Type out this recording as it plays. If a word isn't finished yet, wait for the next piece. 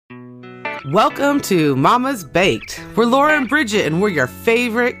Welcome to Mama's Baked. We're Laura and Bridget, and we're your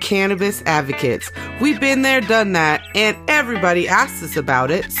favorite cannabis advocates. We've been there, done that, and everybody asks us about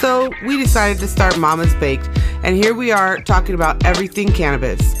it, so we decided to start Mama's Baked. And here we are talking about everything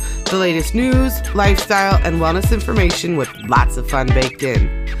cannabis. The latest news, lifestyle, and wellness information with lots of fun baked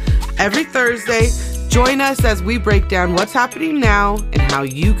in. Every Thursday, join us as we break down what's happening now and how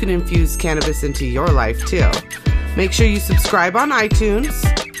you can infuse cannabis into your life too. Make sure you subscribe on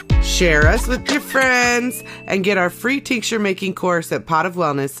iTunes, share us with your friends, and get our free tincture making course at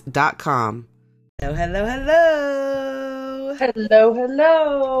potofwellness.com. Hello, hello, hello. Hello,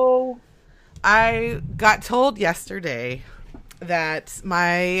 hello. I got told yesterday that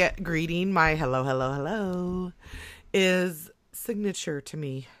my greeting, my hello, hello, hello, is signature to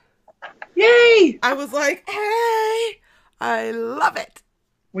me. Yay! I was like, hey, I love it.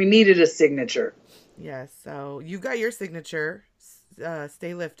 We needed a signature. Yes, so you got your signature,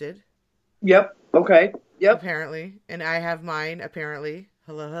 stay lifted. Yep. Okay. Yep. Apparently. And I have mine, apparently.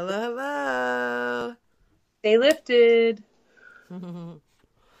 Hello, hello, hello. Stay lifted.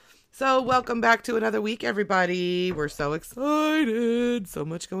 So, welcome back to another week, everybody. We're so excited. So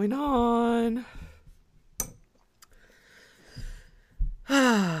much going on.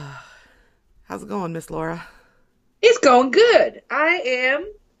 How's it going, Miss Laura? It's going good. I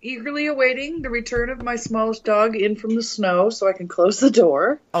am eagerly awaiting the return of my smallest dog in from the snow so I can close the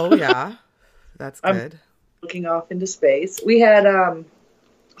door. Oh, yeah. That's good. I'm looking off into space. We had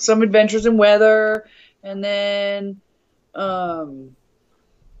some adventures in weather, and then,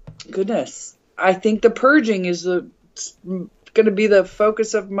 goodness, I think the purging is going to be the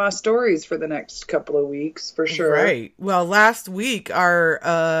focus of my stories for the next couple of weeks, for sure. Right. Well, last week our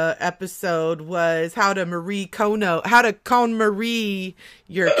episode was how to KonMari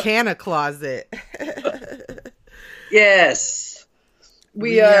your canna closet. Yes.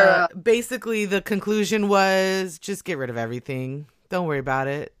 We basically the conclusion was just get rid of everything. Don't worry about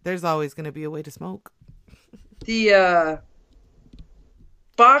it. There's always going to be a way to smoke. The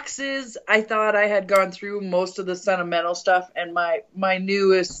boxes, I thought I had gone through most of the sentimental stuff, and my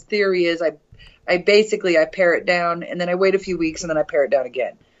newest theory is I basically pare it down, and then I wait a few weeks, and then I pare it down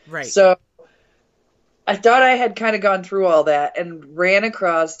again. Right. So I thought I had kind of gone through all that and ran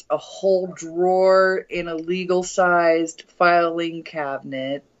across a whole drawer in a legal-sized filing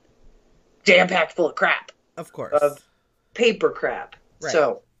cabinet jam-packed full of crap. Of course. Of paper crap. Right.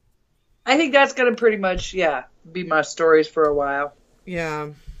 So I think that's going to pretty much, be my stories for a while. Yeah,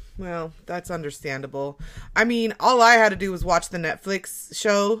 well, that's understandable. I mean, all I had to do was watch the Netflix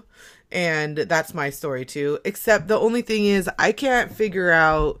show, and that's my story too. Except the only thing is I can't figure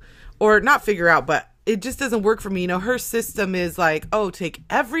out, or not figure out, but it just doesn't work for me. You know, her system is like, oh, take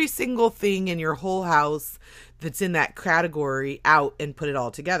every single thing in your whole house that's in that category out and put it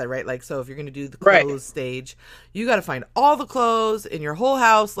all together, right? Like, so if you're going to do the clothes stage, you got to find all the clothes in your whole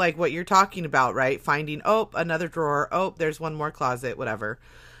house, like what you're talking about, right? Finding, another drawer. There's one more closet, whatever.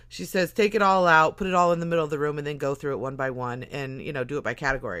 She says, take it all out, put it all in the middle of the room, and then go through it one by one and, do it by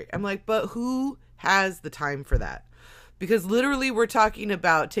category. I'm like, but who has the time for that? Because literally we're talking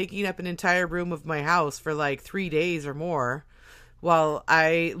about taking up an entire room of my house for like 3 days or more, while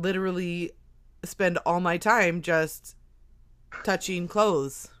I literally spend all my time just touching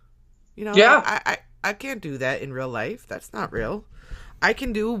clothes. Yeah. I can't do that in real life. That's not real. I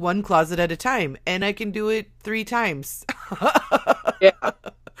can do one closet at a time, and I can do it 3 times. Yeah.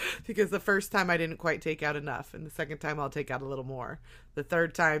 Because the first time I didn't quite take out enough, and the second time I'll take out a little more. The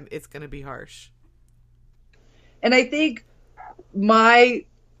third time it's going to be harsh. And I think my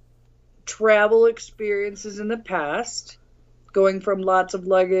travel experiences in the past, going from lots of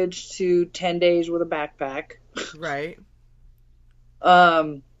luggage to 10 days with a backpack. Right.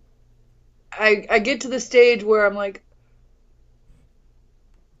 I get to the stage where I'm like,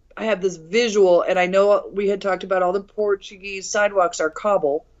 I have this visual, and I know we had talked about all the Portuguese sidewalks are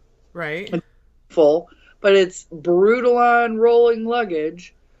cobble. Right. Full, but it's brutal on rolling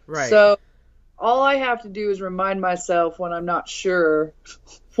luggage. Right. So all I have to do is remind myself when I'm not sure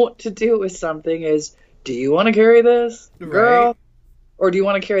what to do with something is, do you want to carry this, girl? Right. Or do you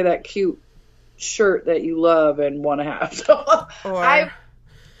want to carry that cute shirt that you love and want to have? So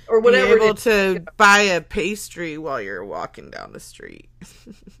or whatever. Be able to buy a pastry while you're walking down the street.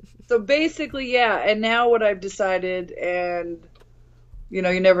 So basically, yeah. And now what I've decided, and you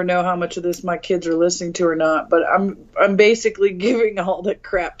never know how much of this my kids are listening to or not, but I'm basically giving all the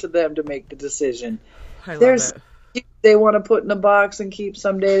crap to them to make the decision. I love it. They want to put in a box and keep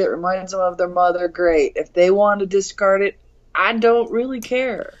someday that reminds them of their mother, great. If they want to discard it, I don't really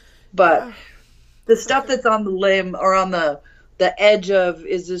care. But the stuff that's on the limb or on the the edge of,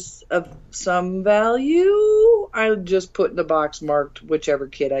 is this of some value? I just put in the box marked whichever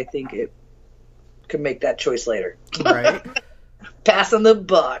kid I think it can make that choice later. Right. Passing the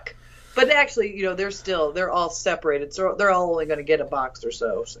buck. But actually, you know, they're all separated, so they're all only going to get a box or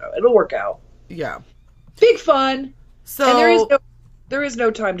so it'll work out. Yeah. Big fun. So And there is no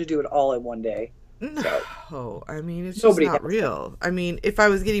time to do it all in one day. No, I mean, it's just not real. I mean, if I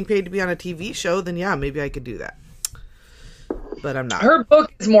was getting paid to be on a TV show, then yeah, maybe I could do that. But I'm not. Her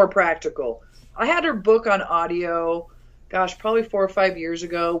book is more practical. I had her book on audio, gosh, probably 4 or 5 years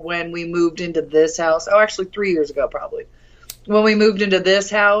ago when we moved into this house. Oh, actually 3 years ago, probably. When we moved into this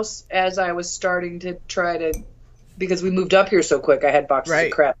house, as I was starting to try to, because we moved up here so quick, I had boxes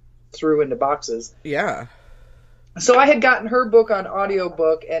of crap threw into boxes. Yeah. So I had gotten her book on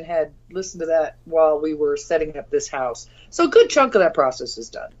audiobook and had listened to that while we were setting up this house. So a good chunk of that process is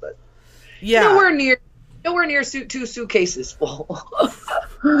done, but yeah, nowhere near 2 suitcases full.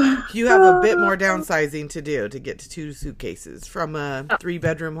 You have a bit more downsizing to do to get to 2 suitcases from a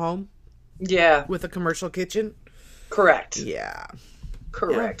 3-bedroom home. Yeah, with a commercial kitchen. Correct. Yeah.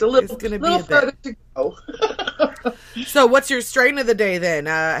 Correct. Yeah, a little further to go. So what's your strain of the day then?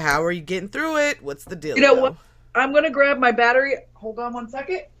 How are you getting through it? What's the deal? You know what? I'm going to grab my battery. Hold on one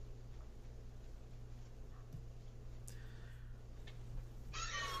second.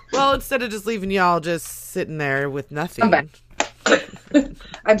 Well, instead of just leaving y'all just sitting there with nothing. I'm back.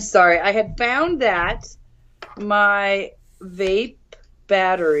 I'm sorry. I had found that my vape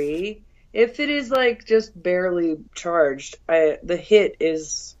battery, if it is like just barely charged, the hit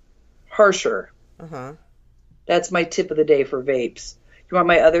is harsher. Uh-huh. That's my tip of the day for vapes. You want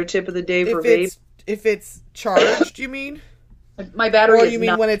my other tip of the day for vape? If it's charged, you mean? My battery or is you mean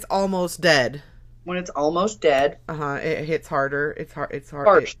not, when it's almost dead? When it's almost dead. Uh-huh. It hits harder. It's hard.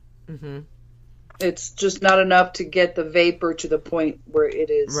 Harsh. Mm-hmm. It's just not enough to get the vapor to the point where it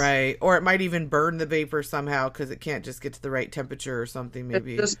is. Right. Or it might even burn the vapor somehow because it can't just get to the right temperature or something,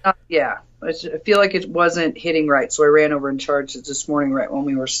 maybe. It's just not, yeah. I feel like it wasn't hitting right, so I ran over and charged it this morning right when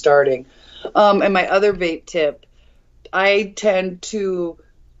we were starting. And my other vape tip, I tend to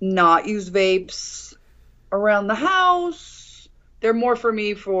not use vapes around the house. They're more for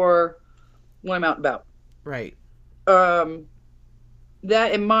me for when I'm out and about. Right.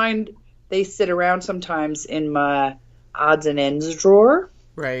 That in mind, they sit around sometimes in my odds and ends drawer.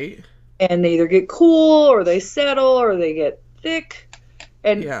 Right. And they either get cool or they settle or they get thick.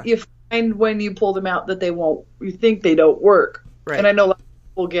 And you find when you pull them out that you think they don't work. Right. And I know a lot of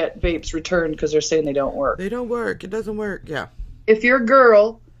people get vapes returned because they're saying they don't work. They don't work. It doesn't work. Yeah. If you're a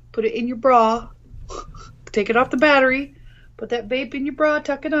girl, put it in your bra, take it off the battery, put that vape in your bra,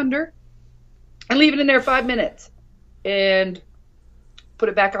 tuck it under, and leave it in there 5 minutes. And put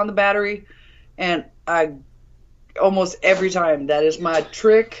it back on the battery. And I almost every time, that is my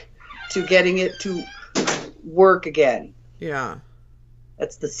trick to getting it to work again. Yeah.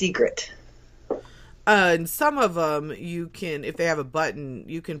 That's the secret. And some of them, you can, if they have a button,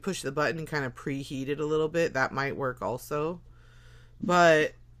 you can push the button and kind of preheat it a little bit. That might work also.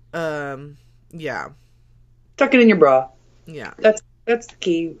 But, yeah. Tuck it in your bra. Yeah. That's the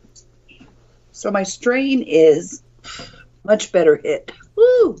key. So my strain is much better hit.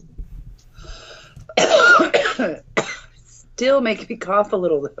 Woo! Still making me cough a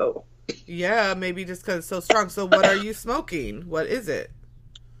little, though. Yeah, maybe just because it's so strong. So what are you smoking? What is it?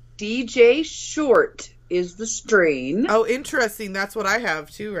 DJ Short is the strain. Oh, interesting. That's what I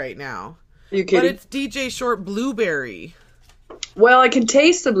have, too, right now. Are you kidding? But it's DJ Short Blueberry. Well, I can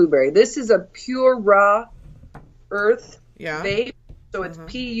taste the blueberry. This is a pure raw earth vape. So it's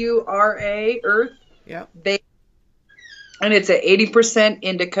Pura earth vape. And it's at 80%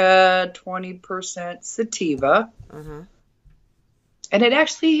 indica, 20% sativa. Uh-huh. And it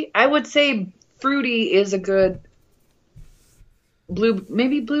actually, I would say fruity is a good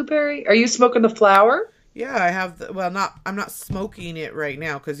maybe blueberry. Are you smoking the flower? Yeah, I have. I'm not smoking it right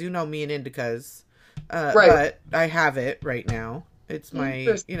now because you know me and indicas. Right. But I have it right now. It's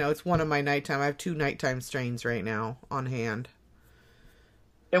my, it's one of my nighttime. I have 2 nighttime strains right now on hand.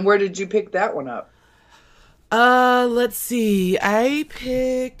 And where did you pick that one up? Let's see. I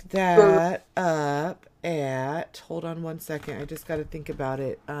picked that up at, hold on one second. I just got to think about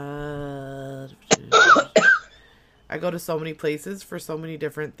it. I go to so many places for so many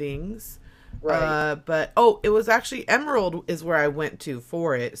different things. Right. But it was actually Emerald is where I went to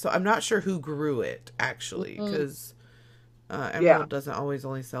for it. So I'm not sure who grew it actually, because Emerald doesn't always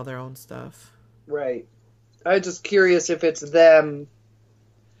only sell their own stuff. Right. I was just curious if it's them.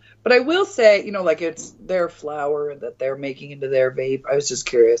 But I will say, like it's their flower that they're making into their vape. I was just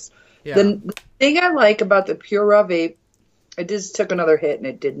curious. Yeah. The thing I like about the Pura vape I just took another hit and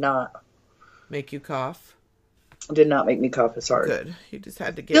it did not Make you cough? make me cough as hard. Good. You just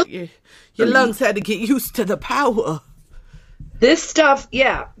had to get your lungs had to get used to the power. This stuff,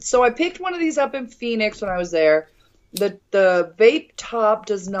 yeah. So I picked one of these up in Phoenix when I was there. The vape top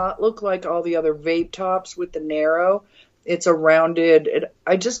does not look like all the other vape tops with the narrow. It's a rounded,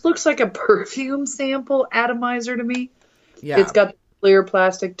 it just looks like a perfume sample atomizer to me. Yeah. It's got the clear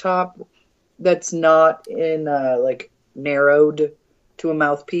plastic top that's not in like narrowed to a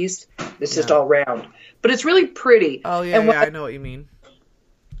mouthpiece. It's just all round. But it's really pretty. Oh, yeah, and I know what you mean.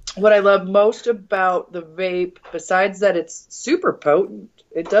 What I love most about the vape, besides that it's super potent,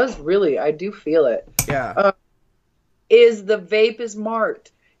 it does really, I do feel it. Yeah. Is the vape is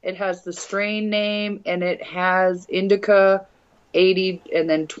marked. It has the strain name and it has indica, 80, and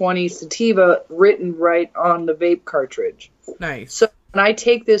then 20 sativa written right on the vape cartridge. Nice. So when I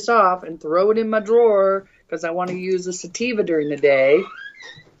take this off and throw it in my drawer because I want to use a sativa during the day,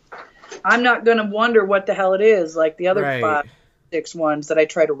 I'm not going to wonder what the hell it is like the other 5, 6 ones that I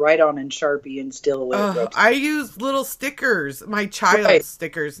try to write on in Sharpie and still. I use little stickers, my child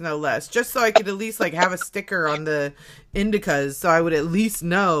stickers, no less, just so I could at least like have a sticker on the indicas, so I would at least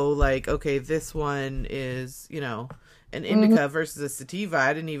know like, okay, this one is, you know, an indica versus a sativa.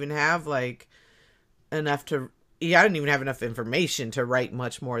 I didn't even have like enough to. Yeah, I didn't even have enough information to write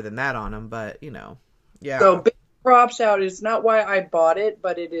much more than that on them, but you know, yeah. So big props out. It's not why I bought it,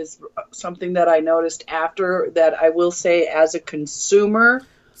 but it is something that I noticed after that. I will say, as a consumer,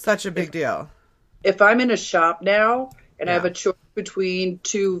 such a big deal. If I'm in a shop now and I have a choice between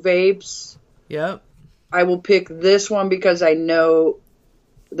 2 vapes, yep, I will pick this one because I know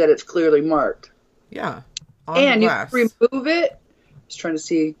that it's clearly marked. Yeah, and you can remove it. Just trying to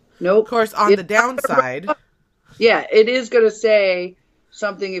see. Nope. Of course, on the downside. Yeah, it is going to say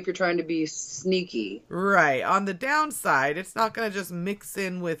something if you're trying to be sneaky. Right. On the downside, it's not going to just mix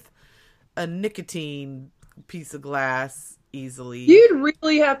in with a nicotine piece of glass easily. You'd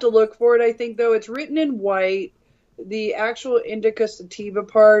really have to look for it, I think, though. It's written in white. The actual indica sativa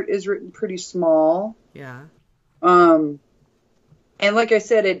part is written pretty small. Yeah. And like I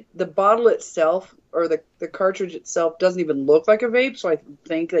said, the bottle itself, or the cartridge itself, doesn't even look like a vape, so I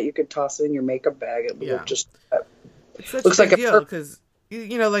think that you could toss it in your makeup bag. It would just it's such looks a big like deal because,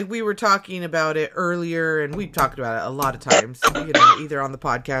 you know, like we were talking about it earlier, and we've talked about it a lot of times, you know, either on the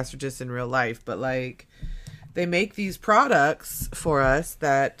podcast or just in real life, but like they make these products for us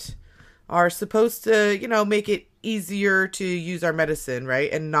that are supposed to, you know, make it easier to use our medicine,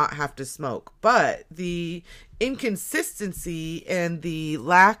 right, and not have to smoke. But the inconsistency and the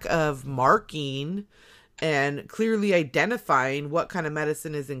lack of marking and clearly identifying what kind of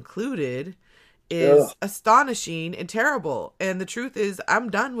medicine is included is astonishing and terrible. And the truth is,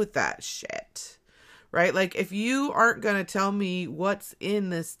 I'm done with that shit. Right? Like, if you aren't going to tell me what's in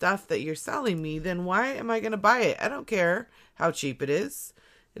this stuff that you're selling me, then why am I going to buy it? I don't care how cheap it is.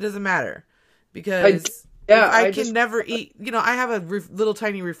 It doesn't matter. Because I can never eat, you know, I have a little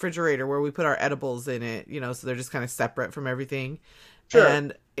tiny refrigerator where we put our edibles in it, you know, so they're just kind of separate from everything. Sure.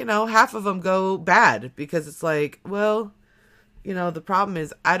 And, you know, half of them go bad because it's like, well, you know, the problem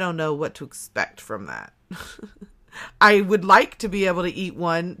is I don't know what to expect from that. I would like to be able to eat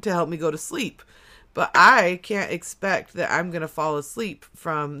one to help me go to sleep, but I can't expect that I'm going to fall asleep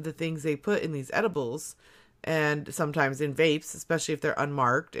from the things they put in these edibles. And sometimes in vapes, especially if they're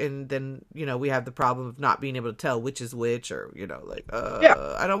unmarked, and then, you know, we have the problem of not being able to tell which is which, or, you know, like,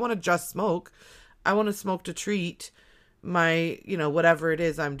 I don't want to just smoke. I want to smoke to treat my, you know, whatever it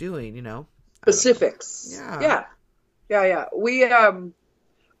is I'm doing, you know. Specifics. Yeah. We,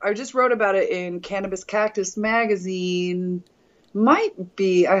 I just wrote about it in Cannabis Cactus magazine. Might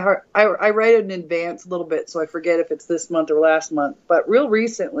be, I write it in advance a little bit, so I forget if it's this month or last month, but real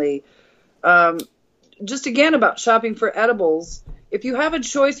recently, just again about shopping for edibles, if you have a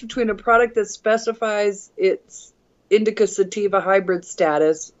choice between a product that specifies its indica sativa hybrid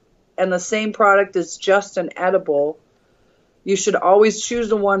status and the same product is just an edible, you should always choose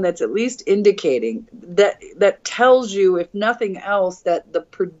the one that's at least indicating that tells you, if nothing else, that the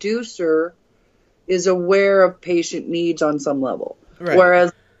producer is aware of patient needs on some level. Right.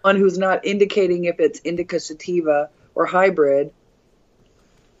 Whereas one who's not indicating if it's indica sativa or hybrid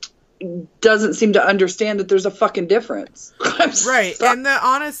doesn't seem to understand that there's a fucking difference. Right. And the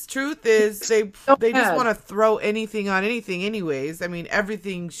honest truth is they just want to throw anything on anything anyways. I mean,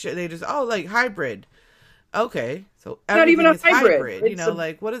 everything they just, like hybrid. Okay. So not even a hybrid. You know,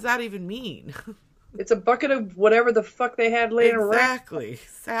 like, what does that even mean? It's a bucket of whatever the fuck they had laying around. Exactly.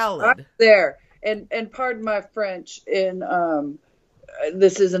 Salad. There. And pardon my French,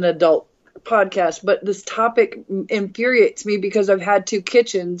 this is an adult podcast, but this topic infuriates me because I've had 2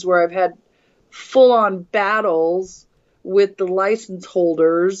 kitchens where I've had full-on battles with the license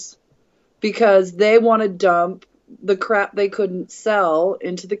holders because they want to dump the crap they couldn't sell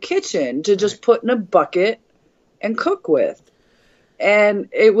into the kitchen to just put in a bucket and cook with. And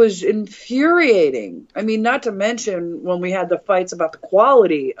it was infuriating. I mean, not to mention when we had the fights about the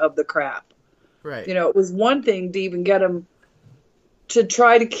quality of the crap. Right. You know, it was one thing to even get them to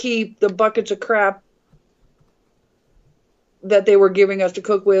try to keep the buckets of crap that they were giving us to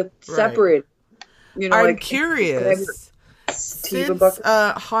cook with separated. You know, I'm curious. Since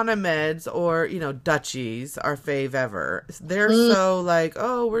Hanameds or, you know, Dutchies, our fave ever, they're so like,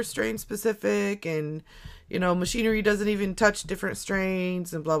 oh, we're strain specific and, you know, machinery doesn't even touch different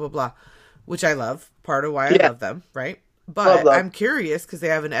strains and blah, blah, blah, which I love. Part of why I love them, right? But I'm curious because they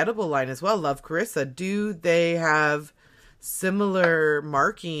have an edible line as well. Love Carissa. Do they have similar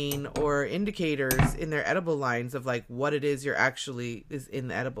marking or indicators in their edible lines of like what it is you're actually is in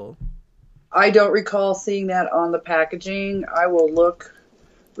the edible? I don't recall seeing that on the packaging. I will look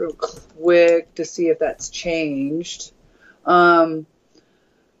real quick to see if that's changed. The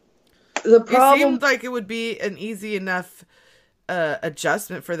problem, it seemed like it would be an easy enough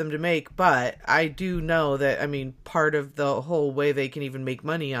adjustment for them to make, but I do know that, I mean, part of the whole way they can even make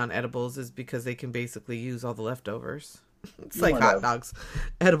money on edibles is because they can basically use all the leftovers. It's like hot dogs.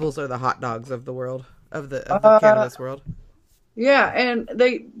 Edibles are the hot dogs of the world, of the cannabis world. Yeah, and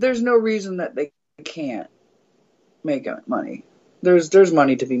there's no reason that they can't make money. There's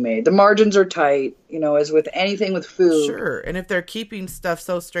money to be made. The margins are tight, you know, as with anything with food. Sure, and if they're keeping stuff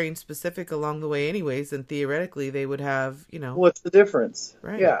so strain specific along the way anyways, then theoretically they would have, you know. What's the difference?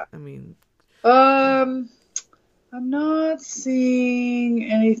 Right. Yeah. I mean. I'm not seeing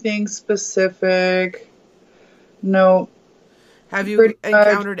anything specific. No. Have you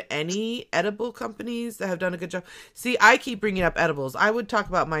encountered any edible companies that have done a good job? See, I keep bringing up edibles. I would talk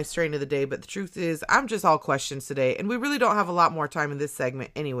about my strain of the day, but the truth is I'm just all questions today. And we really don't have a lot more time in this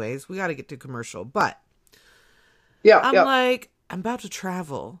segment anyways. We got to get to commercial. But I'm like, I'm about to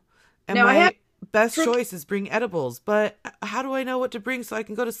travel. And now my best choice is bring edibles. But how do I know what to bring so I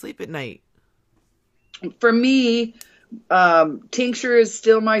can go to sleep at night? For me, tincture is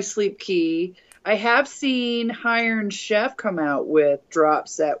still my sleep key. I have seen Iron Chef come out with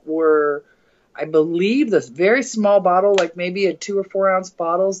drops that were, I believe, this very small bottle, like maybe a 2 or 4 ounce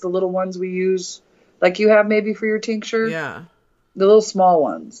bottles, the little ones we use, like you have maybe for your tincture. Yeah. The little small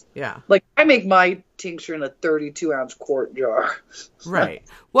ones. Yeah. Like I make my tincture in a 32 ounce quart jar. Right.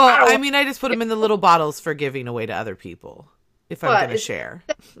 Well, I mean, I just put them in the little bottles for giving away to other people. If I'm going to share.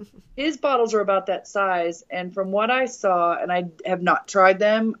 His bottles are about that size. And from what I saw, and I have not tried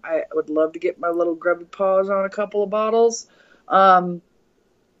them, I would love to get my little grubby paws on a couple of bottles. And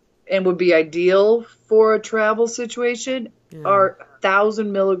would be ideal for a travel situation, are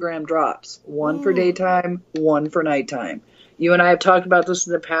 1,000 milligram drops. One for daytime, one for nighttime. You and I have talked about this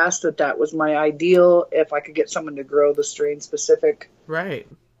in the past, that was my ideal if I could get someone to grow the strain specific. Right.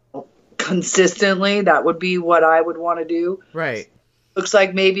 Consistently, that would be what I would want to do. Right. Looks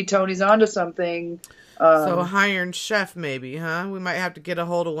like maybe Tony's onto something. So Iron Chef, maybe, huh? We might have to get a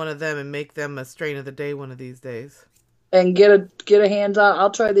hold of one of them and make them a strain of the day one of these days. And get a hands on. I'll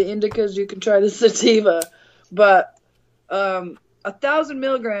try the indicas. You can try the sativa, but 1,000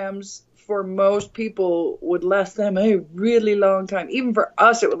 milligrams for most people would last them a really long time. Even for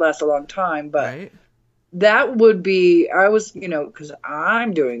us, it would last a long time, but. Right. That would be, I was, you know, because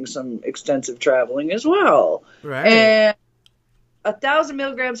I'm doing some extensive traveling as well. Right. And 1,000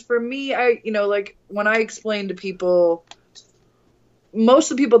 milligrams for me, like when I explain to people,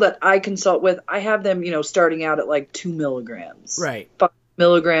 most of the people that I consult with, I have them, starting out at like 2 milligrams. Right. 5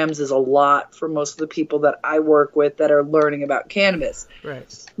 milligrams is a lot for most of the people that I work with that are learning about cannabis. Right.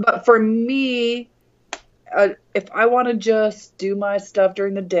 But for me, if I want to just do my stuff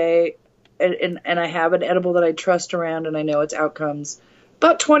during the day, and I have an edible that I trust around and I know its outcomes,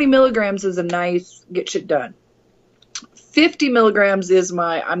 about 20 milligrams is a nice get shit done. 50 milligrams is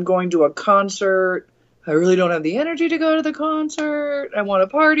I'm going to a concert. I really don't have the energy to go to the concert. I want to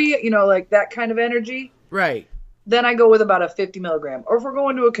party, like that kind of energy. Right. Then I go with about a 50 milligram. Or if we're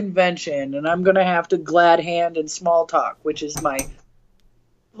going to a convention and I'm going to have to glad hand and small talk, which is my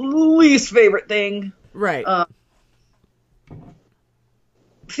least favorite thing. Right.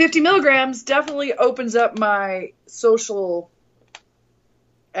 50 milligrams definitely opens up my social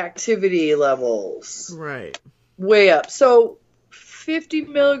activity levels. Right. Way up. So 50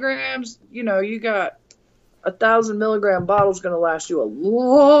 milligrams, you got 1,000 milligram bottle's going to last you a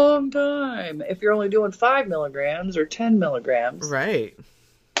long time if you're only doing 5 milligrams or 10 milligrams. Right.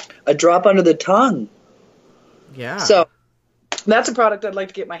 a drop under the tongue. Yeah. So that's a product I'd like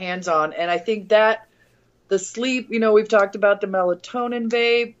to get my hands on. And I think that the sleep, we've talked about the melatonin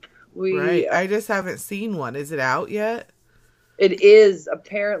vape. Right. I just haven't seen one. Is it out yet? It is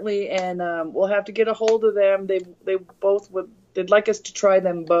apparently, and we'll have to get a hold of them. They'd like us to try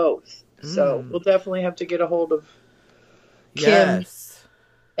them both. So we'll definitely have to get a hold of Kim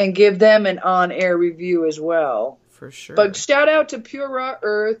and give them an on-air review as well. For sure. But shout out to Pure Raw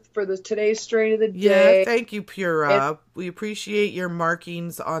Earth for today's strain of the day. Yeah, thank you, Pure Raw. We appreciate your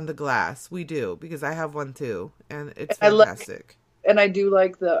markings on the glass. We do, because I have one too, and it's fantastic. And I do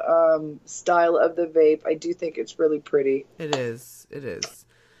like the style of the vape. I do think it's really pretty. It is. It is.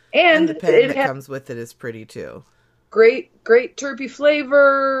 And the pen that comes with it is pretty too. Great terpy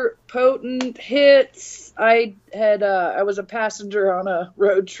flavor, potent hits. I was a passenger on a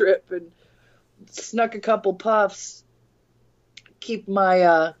road trip and snuck a couple puffs, keep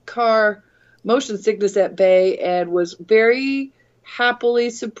my car motion sickness at bay, and was very happily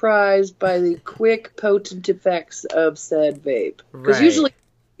surprised by the quick, potent effects of said vape. Because usually,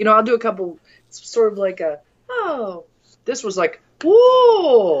 I'll do a couple, sort of like this was like,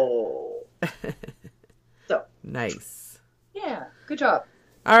 whoa. So nice. Yeah, good job.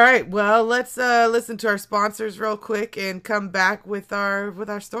 All right, well, let's listen to our sponsors real quick and come back with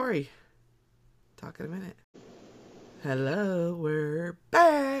our story. Talk in a minute. Hello, we're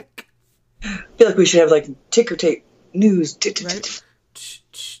back. I feel like we should have like ticker tape news. Right?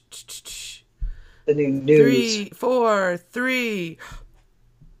 The new news. 3, 4, 3.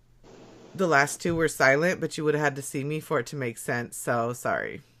 The last two were silent, but you would have had to see me for it to make sense, so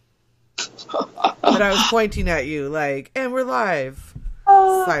sorry. But I was pointing at you like, and we're live.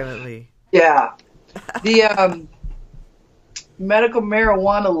 Silently. Yeah. The medical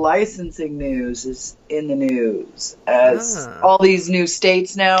marijuana licensing news is in the news as all these new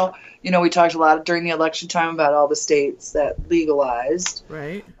states now. We talked a lot during the election time about all the states that legalized.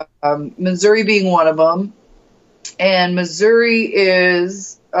 Right. Missouri being one of them. And Missouri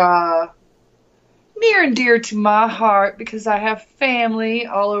is near and dear to my heart because I have family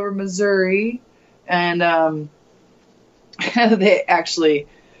all over Missouri. And they actually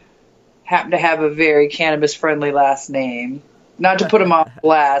happen to have a very cannabis-friendly last name. Not to put them on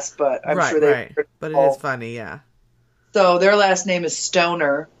blast, but I'm sure they. Right. But it is funny, yeah. So their last name is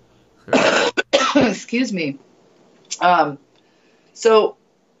Stoner. Right. Excuse me. So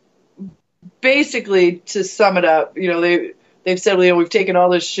basically, to sum it up, they've said, we've taken all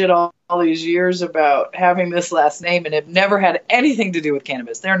this shit all these years about having this last name and have never had anything to do with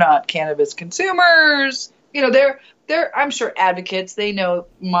cannabis. They're not cannabis consumers. They're I'm sure advocates. They know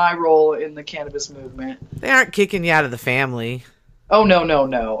my role in the cannabis movement. They aren't kicking you out of the family. Oh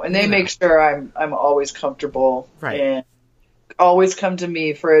no. And they make sure I'm always comfortable. Right. And always come to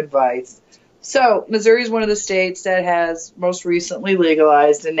me for advice. So Missouri is one of the states that has most recently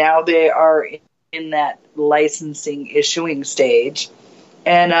legalized, and now they are in that licensing issuing stage.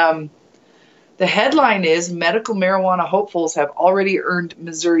 And the headline is medical marijuana hopefuls have already earned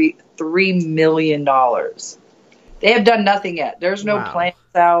Missouri $3 million. They have done nothing yet. There's no plants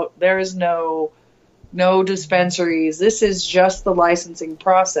out. There is no dispensaries. This is just the licensing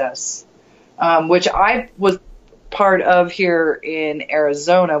process, which I was part of here in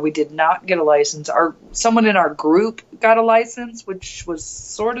Arizona. We did not get a license. Someone in our group got a license, which was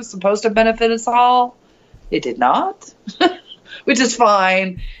sort of supposed to benefit us all. It did not, which is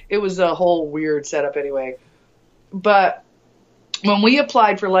fine. It was a whole weird setup anyway. But when we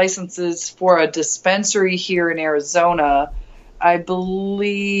applied for licenses for a dispensary here in Arizona, I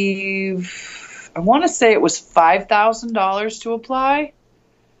want to say it was $5,000 to apply.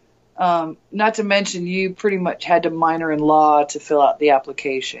 Not to mention you pretty much had to minor in law to fill out the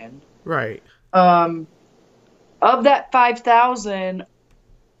application. Right. Of that $5,000,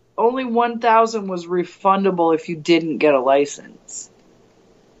 only $1,000 was refundable if you didn't get a license.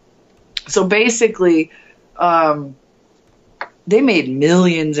 So basically, they made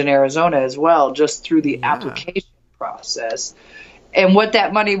millions in Arizona as well, just through the application process. And what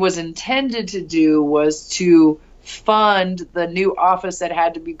that money was intended to do was to fund the new office that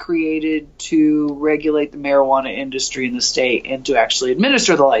had to be created to regulate the marijuana industry in the state and to actually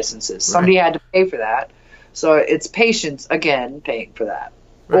administer the licenses. Right. Somebody had to pay for that. So it's patients, again, paying for that.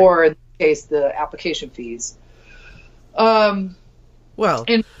 Right. Or in this case, the application fees. Well,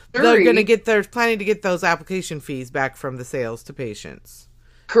 they're planning to get those application fees back from the sales to patients.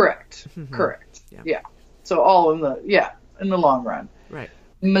 Correct. Correct. Yeah. So all in the long run. Right.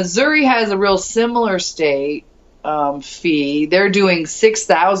 Missouri has a real similar state fee. They're doing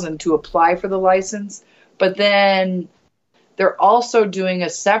 $6,000 to apply for the license, but then they're also doing a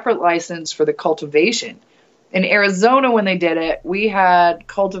separate license for the cultivation. In Arizona, when they did it, we had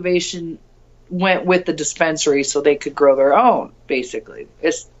cultivation went with the dispensary so they could grow their own, basically.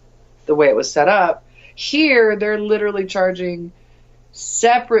 It's the way it was set up. Here, they're literally charging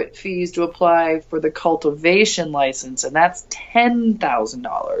separate fees to apply for the cultivation license, and that's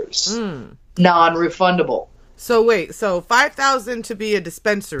 $10,000. Non-refundable. So wait, so $5,000 to be a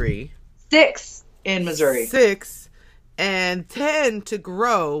dispensary. 6 in Missouri. 6 and 10 to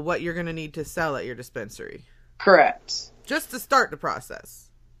grow what you're going to need to sell at your dispensary. Correct. Just to start the process.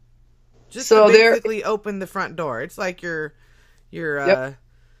 Just so to basically open the front door. It's like your yep.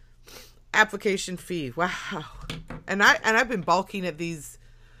 Application fee. Wow. And I've been balking at these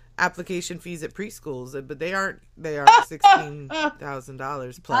application fees at preschools, but they aren't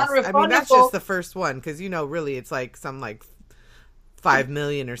 $16,000 plus. I mean, that's just the first one, because really it's like some like $5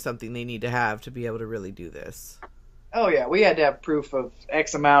 million or something they need to have to be able to really do this. Oh yeah, we had to have proof of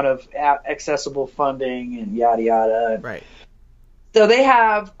X amount of accessible funding and yada yada. Right. So they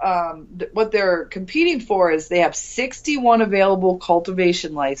have what they're competing for is they have 61 available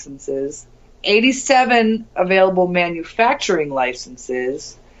cultivation licenses, 87 available manufacturing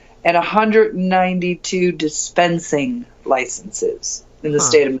licenses, and 192 dispensing licenses in the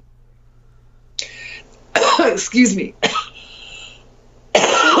state of Missouri. Excuse me.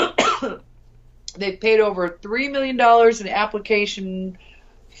 They've paid over $3 million in application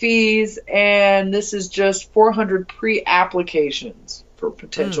fees, and this is just 400 pre-applications for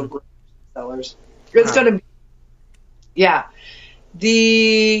potential sellers. It's going to be, yeah.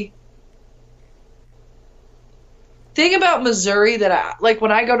 The thing about Missouri that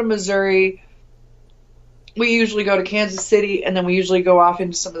when I go to Missouri, we usually go to Kansas City, and then we usually go off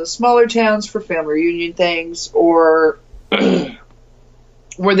into some of the smaller towns for family reunion things, or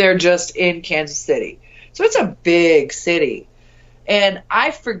we're there just in Kansas City. So it's a big city. And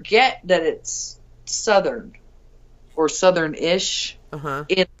I forget that it's southern or southern-ish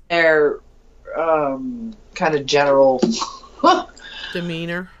in their kind of general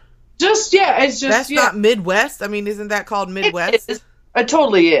demeanor. It's just that's not Midwest. I mean, isn't that called Midwest? It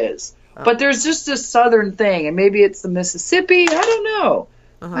totally is. Oh. But there's just a southern thing, and maybe it's the Mississippi. I don't know.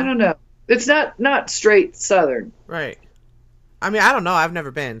 I don't know. It's not straight southern. Right. I mean, I don't know. I've never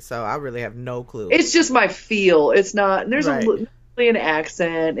been, so I really have no clue. It's just my feel. It's not. And there's an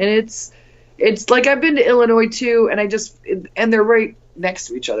accent, and it's like I've been to Illinois too, and they're right next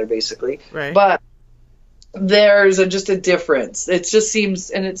to each other basically. Right. But there's just a difference. It just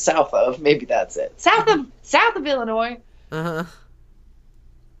seems, and it's south of. Maybe that's it. South of Illinois. That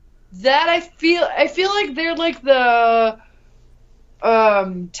I feel like they're like the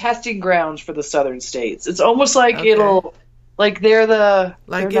testing grounds for the southern states. It's almost like it'll. Like they're the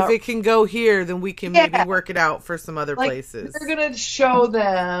if it can go here, then we can maybe work it out for some other places. They're gonna show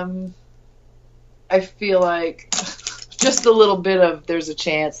them. I feel like just a little bit of there's a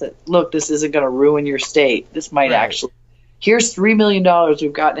chance that look, this isn't gonna ruin your state. This might actually. Here's $3 million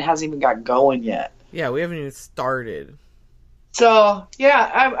we've got, and it hasn't even got going yet. Yeah, we haven't even started. So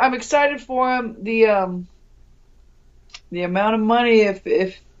yeah, I'm excited for them. The amount of money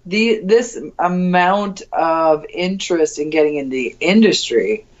if this amount of interest in getting in the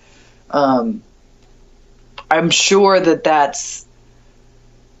industry, I'm sure that's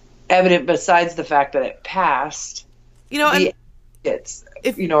evident besides the fact that it passed. Go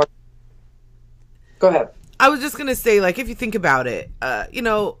ahead. I was just going to say, if you think about it,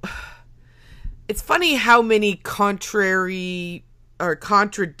 it's funny how many contrary or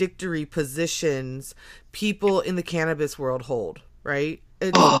contradictory positions people in the cannabis world hold, right?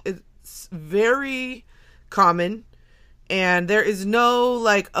 It's very common, and there is no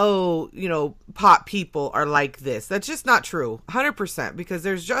pot people are like this. That's just not true, 100%, because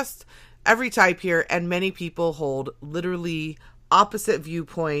there's just every type here, and many people hold literally opposite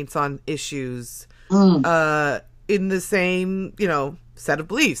viewpoints on issues in the same, set of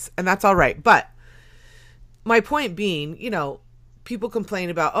beliefs, and that's all right. But my point being, people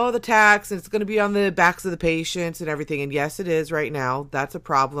complain about, the tax, and it's going to be on the backs of the patients and everything. And yes, it is right now. That's a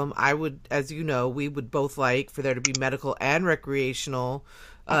problem. I would, as you know, we would both like for there to be medical and recreational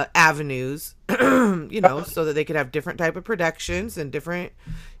avenues, so that they could have different type of protections and different,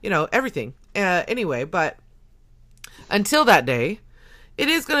 everything. Anyway, but until that day, it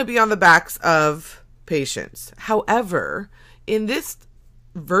is going to be on the backs of patients. However, in this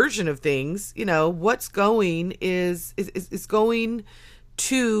version of things, what's going is going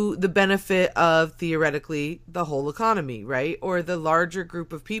to the benefit of theoretically the whole economy, right? Or the larger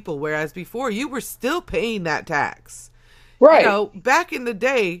group of people, whereas before you were still paying that tax. Right. Back in the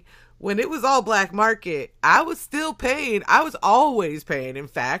day when it was all black market, I was always paying, in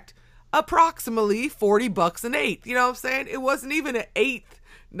fact, approximately $40 an eighth. You know what I'm saying? It wasn't even an eighth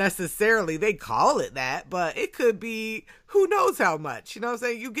necessarily. They call it that, but it could be who knows how much. You know what I'm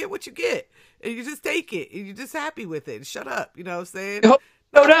saying? You get what you get, and you just take it, and you're just happy with it. Shut up. You know what I'm saying? No,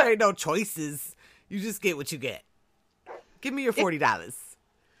 there ain't no choices. You just get what you get. Give me your $40.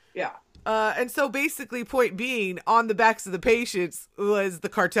 Yeah. And so basically, point being, on the backs of the patients was the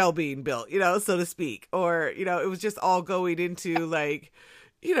cartel being built, you know, so to speak. Or, you know, it was just all going into, like,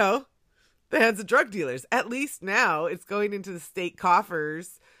 you know, the hands of drug dealers. At least now it's going into the state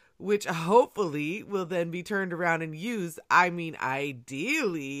coffers, which hopefully will then be turned around and used. I mean,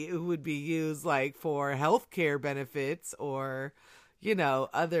 ideally, it would be used, like, for healthcare benefits or, you know,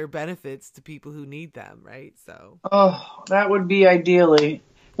 other benefits to people who need them, right? So. Oh, that would be ideally.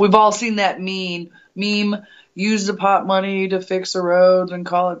 We've all seen that meme, use the pot money to fix a road and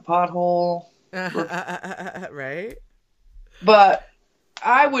call it pothole. Right? But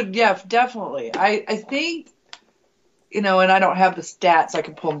I would, yeah, definitely. I think, you know, and I don't have the stats. I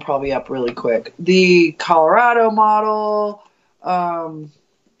can pull them probably up really quick. The Colorado model,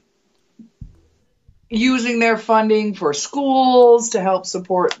 using their funding for schools to help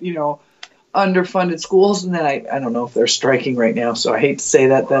support, you know, underfunded schools, and then I don't know if they're striking right now, so I hate to say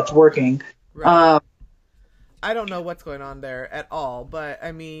that that's working. Right. I don't know what's going on there at all, but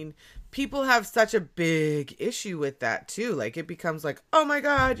I mean, people have such a big issue with that too. Like, it becomes like, oh my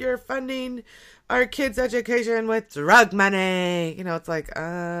God, you're funding our kids' education with drug money. You know, it's like,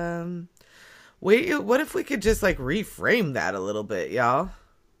 wait, what if we could just like reframe that a little bit, y'all?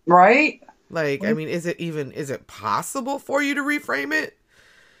 Right? Like, I mean, is it possible for you to reframe it?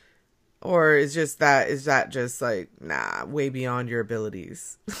 Or is that just like, nah, way beyond your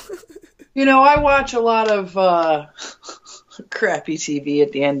abilities? You know, I watch a lot of crappy TV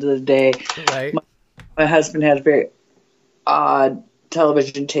at the end of the day. Right. My husband has very odd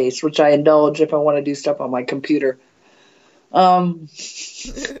television taste, which I indulge if I want to do stuff on my computer.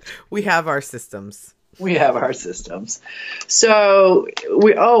 We have our systems. So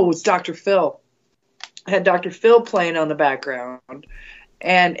it's Dr. Phil. I had Dr. Phil playing on the background.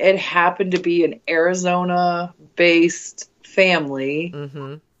 And it happened to be an Arizona-based family.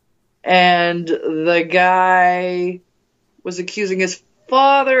 Mm-hmm. And the guy was accusing his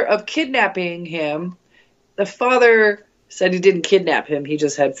father of kidnapping him. The father said he didn't kidnap him. He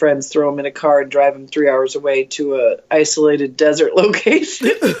just had friends throw him in a car and drive him 3 hours away to a isolated desert location.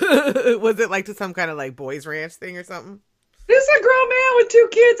 Was it like to some kind of like boys ranch thing or something? This is a grown man with 2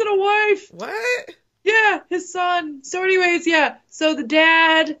 kids and a wife. What? Yeah, his son. So anyways, yeah. So the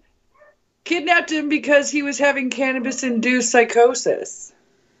dad kidnapped him because he was having cannabis-induced psychosis.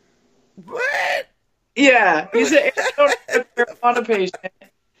 What? Yeah, he's an marijuana patient.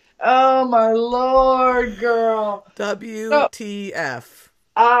 Oh, my Lord, girl. WTF. So,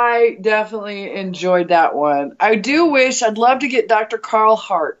 I definitely enjoyed that one. I do wish, I'd love to get Dr. Carl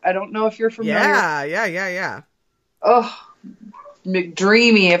Hart. I don't know if you're familiar. Yeah. Oh,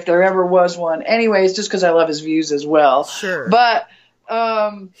 McDreamy, if there ever was one. Anyways, just because I love his views as well. Sure. But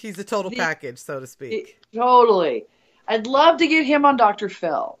he's a total package, so to speak. Totally. I'd love to get him on Dr.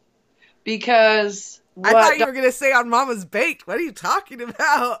 Phil because I thought you were going to say on Mama's Baked. What are you talking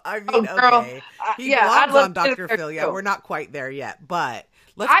about? I mean, okay. He belongs on Dr. Phil. Yeah, we're not quite there yet, but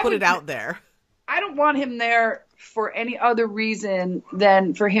let's put it out there. I don't want him there for any other reason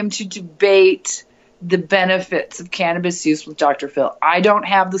than for him to debate the benefits of cannabis use with Dr. Phil. I don't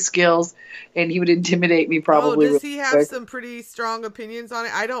have the skills, and he would intimidate me probably. Oh, does he have some pretty strong opinions on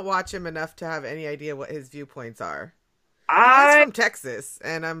it? I don't watch him enough to have any idea what his viewpoints are. He's from Texas,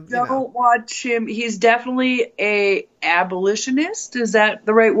 and don't watch him. He's definitely a abolitionist. Is that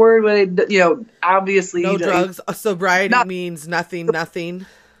the right word? You know, obviously, no drugs. Sobriety means nothing.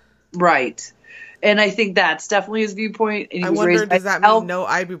 Right. And I think that's definitely his viewpoint. And I wonder, does that mean no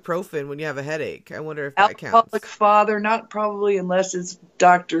ibuprofen when you have a headache? I wonder if that counts. Alcoholic father, not probably unless it's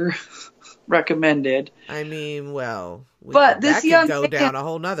doctor recommended. I mean, well, but this young could go down a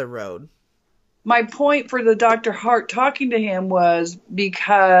whole nother road. My point for the Dr. Hart talking to him was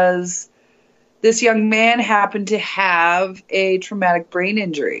because this young man happened to have a traumatic brain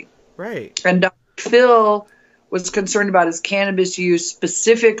injury. Right. And Dr. Phil was concerned about his cannabis use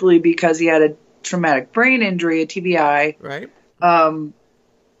specifically because he had a traumatic brain injury, a TBI. Right.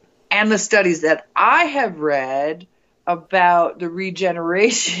 And the studies that I have read about the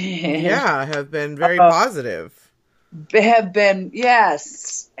regeneration. Yeah, have been very positive. Have been,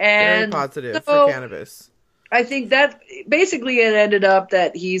 yes. And very positive for cannabis. I think that basically it ended up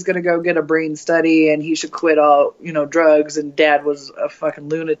that he's going to go get a brain study and he should quit all, drugs, and dad was a fucking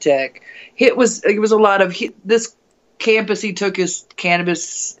lunatic. It was a lot of this campus he took his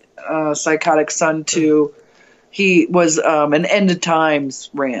cannabis psychotic son to. He was an end of times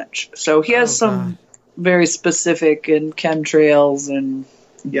ranch. So he has some very specific and chemtrails and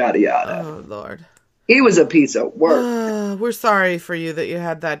yada yada. Oh Lord. He was a piece of work. We're sorry for you that you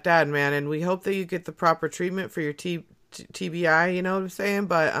had that dad, man, and we hope that you get the proper treatment for your TBI, you know what I'm saying?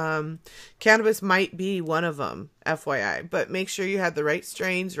 But cannabis might be one of them, FYI. But make sure you have the right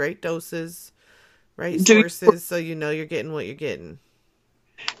strains, right doses, right sources, so you know you're getting what you're getting.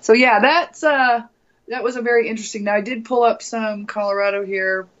 So yeah, that was a very interesting. Now I did pull up some Colorado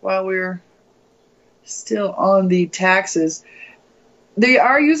here while we were still on the taxes. They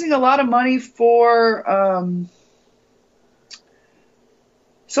are using a lot of money for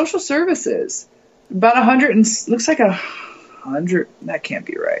social services. About 100 and looks like 100. That can't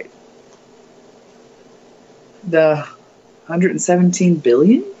be right. The 117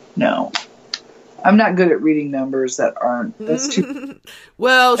 billion? No, I'm not good at reading numbers that aren't. That's too.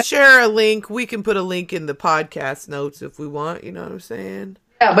 Well, share a link. We can put a link in the podcast notes if we want. You know what I'm saying?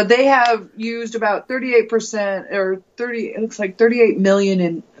 Yeah, but they have used about 38% or 30. It looks like 38 million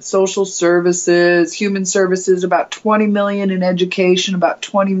in social services, human services, about 20 million in education, about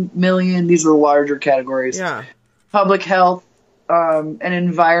 20 million. These are the larger categories. Yeah. Public health and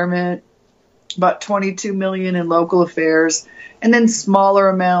environment, about 22 million in local affairs, and then smaller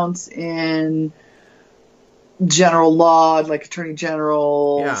amounts in general law, like attorney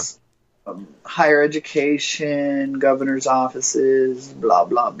generals. Yeah. Higher education, governor's offices, blah,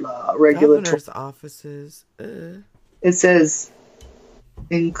 blah, blah. Regulatory. Governor's offices. It says,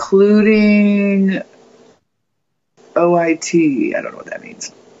 including OIT. I don't know what that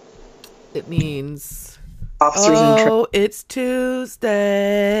means. It means... Officers it's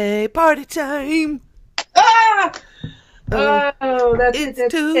Tuesday. Party time. Ah! That's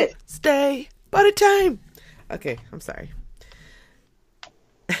it's Tuesday. Party time. Okay, I'm sorry.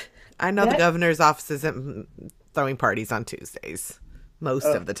 I know the governor's office isn't throwing parties on Tuesdays most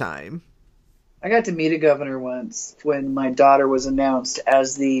of the time. I got to meet a governor once when my daughter was announced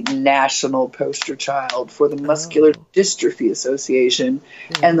as the national poster child for the Muscular Dystrophy Association.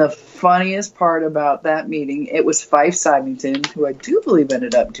 Mm-hmm. And the funniest part about that meeting, it was Fife Symington, who I do believe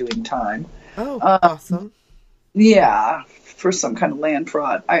ended up doing time. Oh, awesome. Yeah, for some kind of land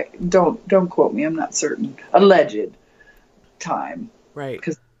fraud. I don't quote me, I'm not certain. Alleged time. Right.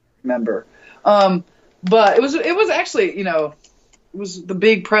 Because remember. But it was actually, it was the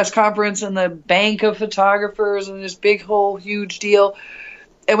big press conference and the bank of photographers and this big whole huge deal.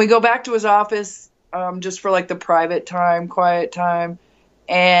 And we go back to his office just for like the private time, quiet time.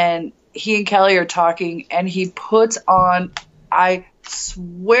 And he and Kelly are talking and he puts on, I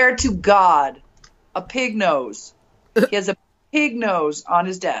swear to God, a pig nose. He has a pig nose on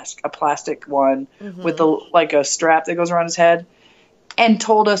his desk, a plastic one with a strap that goes around his head. And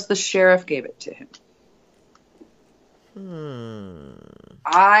told us the sheriff gave it to him.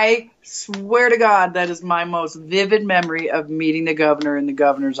 I swear to God, that is my most vivid memory of meeting the governor in the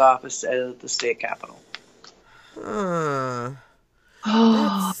governor's office at the state capitol.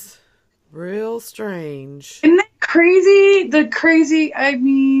 That's real strange. Isn't that crazy?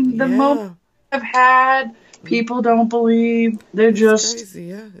 The moment I've had, people don't believe. They're just crazy.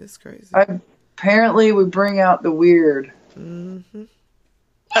 Yeah, it's crazy. Apparently, we bring out the weird. Mm-hmm.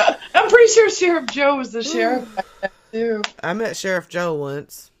 I'm pretty sure Sheriff Joe was the sheriff back then, too. I met Sheriff Joe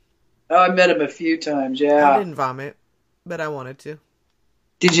once. Oh, I met him a few times, yeah. I didn't vomit, but I wanted to.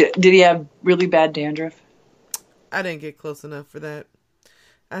 Did he have really bad dandruff? I didn't get close enough for that.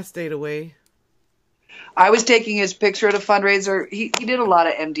 I stayed away. I was taking his picture at a fundraiser. He did a lot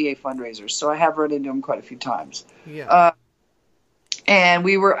of MDA fundraisers, so I have run into him quite a few times. Yeah. And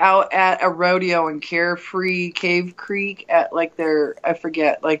we were out at a rodeo in Carefree Cave Creek at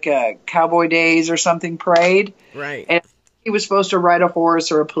a Cowboy Days or something parade. Right. And he was supposed to ride a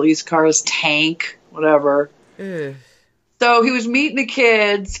horse or a police car's tank, whatever. Ugh. So he was meeting the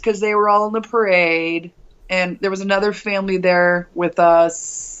kids because they were all in the parade. And there was another family there with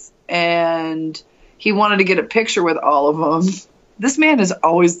us. And he wanted to get a picture with all of them. This man is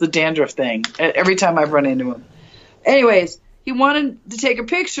always the dandruff thing every time I've run into him. Anyways. He wanted to take a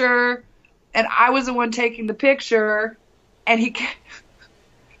picture, and I was the one taking the picture, and he kept,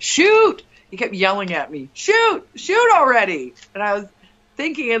 shoot! He kept yelling at me, shoot already! And I was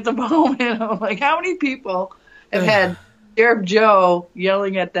thinking at the moment, I'm like, how many people have had Sheriff Joe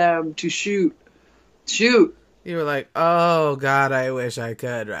yelling at them to shoot? You were like, oh, God, I wish I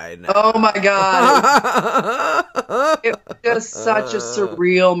could right now. Oh, my God. It was just such a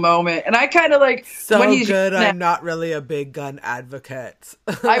surreal moment. And I kind of like... So when he's good, I'm not really a big gun advocate.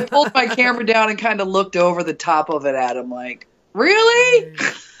 I pulled my camera down and kind of looked over the top of it at him like, really?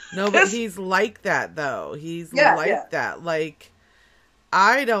 No, but he's like that, though. He's like that. Like,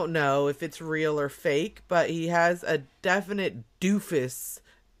 I don't know if it's real or fake, but he has a definite doofus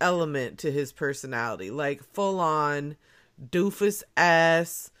element to his personality. Like, full-on doofus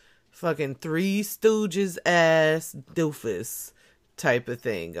ass, fucking Three Stooges ass doofus type of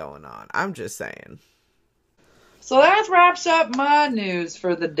thing going on. I'm just saying. So that wraps up my news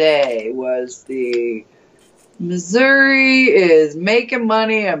for the day. Was the Missouri is making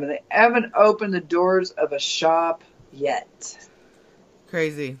money. I mean, they haven't opened the doors of a shop yet.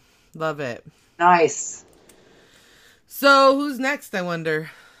 Crazy. Love it. Nice. So who's next, I wonder?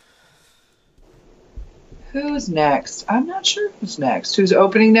 Who's next? I'm not sure who's next. Who's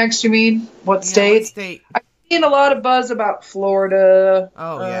opening next, you mean? What state? What state? I've seen a lot of buzz about Florida.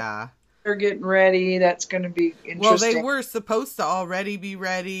 Oh, yeah. They're getting ready. That's going to be interesting. Well, they were supposed to already be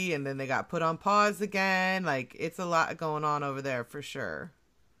ready, and then they got put on pause again. Like, it's a lot going on over there for sure.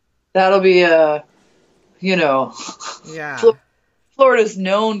 That'll be yeah. Florida's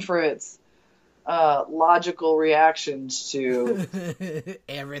known for its logical reactions to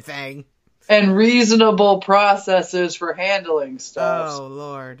everything. And reasonable processes for handling stuff. Oh,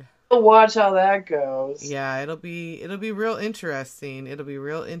 Lord. We'll watch how that goes. Yeah, it'll be real interesting. It'll be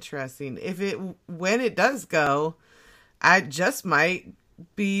real interesting. When it does go, I just might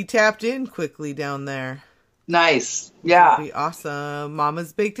be tapped in quickly down there. Nice. Yeah. It'll be awesome.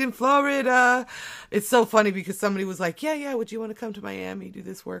 Mama's Baked in Florida. It's so funny because somebody was like, yeah, would you want to come to Miami, do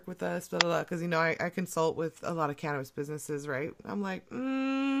this work with us, blah, blah, blah. Because, I consult with a lot of cannabis businesses, right? I'm like,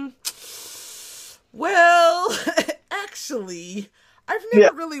 well, actually, I've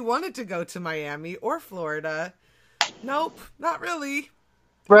never really wanted to go to Miami or Florida. Nope, not really.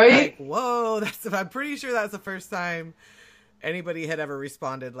 Right? Like, whoa, I'm pretty sure that's the first time anybody had ever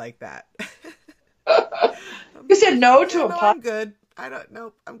responded like that. You said no to a pop. I'm good.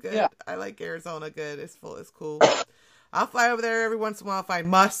 I'm good. Yeah. I like Arizona good. It's cool. I'll fly over there every once in a while if I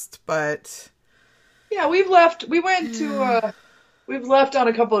must, but... Yeah, we've left on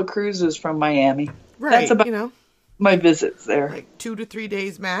a couple of cruises from Miami. Right, that's about my visits there. Like 2 to 3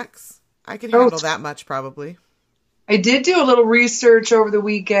 days max. I can handle that much probably. I did do a little research over the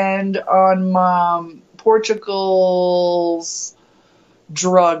weekend on Portugal's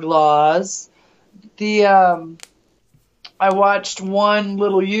drug laws. I watched one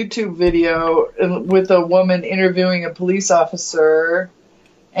little YouTube video with a woman interviewing a police officer,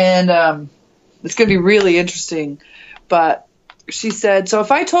 and it's going to be really interesting. But she said, so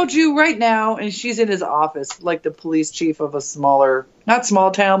if I told you right now, and she's in his office, like the police chief of a smaller, not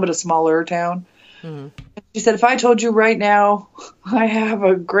small town, but a smaller town. Mm-hmm. She said, if I told you right now I have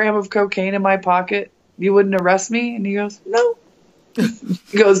a gram of cocaine in my pocket, you wouldn't arrest me? And he goes, no.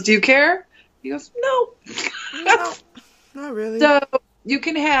 He goes, do you care? He goes, no. No, not really. So you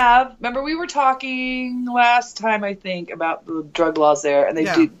can have, remember we were talking last time, I think, about the drug laws there, and they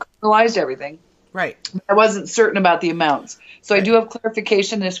decriminalized everything. Right. I wasn't certain about the amounts. So I do have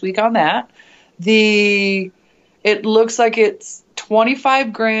clarification this week on that. It looks like it's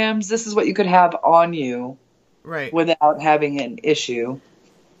 25 grams. This is what you could have on you. Right. Without having an issue.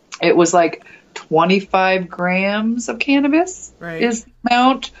 It was like 25 grams of cannabis is the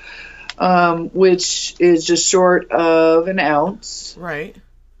amount, which is just short of an ounce. Right.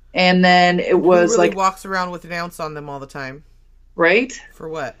 And then it was Who really walks around with an ounce on them all the time? Right. For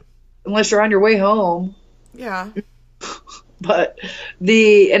what? Unless you're on your way home. Yeah. But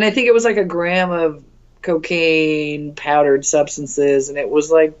and I think it was like a gram of cocaine, powdered substances, and it was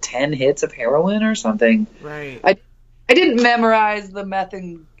like 10 hits of heroin or something. Right. I didn't memorize the meth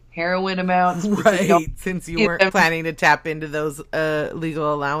and heroin amounts. Right, since you weren't planning to tap into those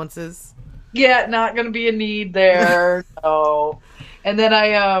legal allowances. Yeah, not going to be a need there. No. And then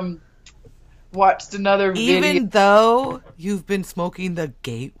I watched another video. Even though you've been smoking the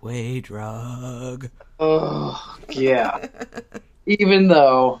gateway drug. Oh, yeah. Even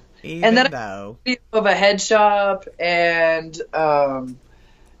though. And then I of a head shop, and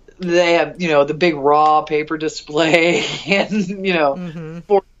they have, the big raw paper display, and,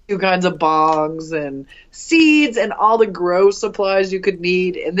 42 kinds of bongs and seeds and all the grow supplies you could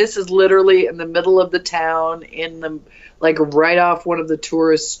need. And this is literally in the middle of the town, right off one of the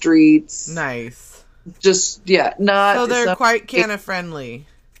tourist streets. Nice. Just, not. So they're quite canna friendly.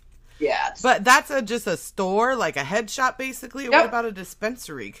 Yes. But that's just a store, like a head shop, basically. Or Yep. what about a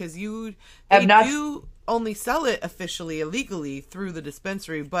dispensary? Because do only sell it officially, illegally through the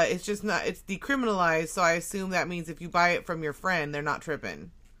dispensary, but it's just not. It's decriminalized, so I assume that means if you buy it from your friend, they're not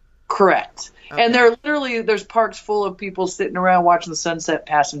tripping. Correct. Okay. And there's parks full of people sitting around watching the sunset,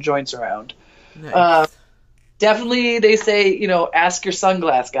 passing joints around. Nice. Definitely, they say, ask your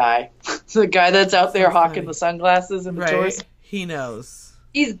sunglass guy. The guy that's out there hawking the sunglasses and the tourists. He knows.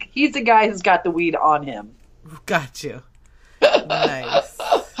 He's the guy who's got the weed on him. Got you. Nice.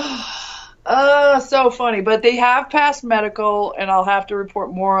 So funny. But they have passed medical, and I'll have to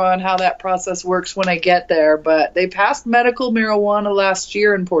report more on how that process works when I get there. But they passed medical marijuana last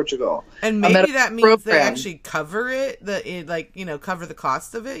year in Portugal. And maybe that means program. they actually cover it, cover the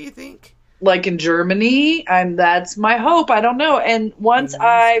cost of it, you think? Like in Germany, that's my hope. I don't know. And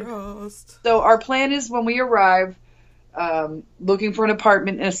so our plan is when we arrive, looking for an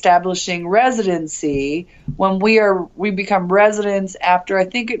apartment and establishing residency. When we become residents after, I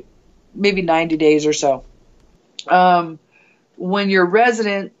think maybe 90 days or so. When you're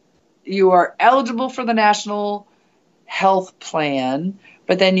resident, you are eligible for the National Health Plan,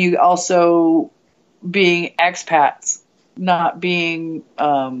 but then you also, being expats, not being,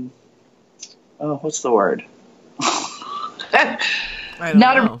 what's the word? I don't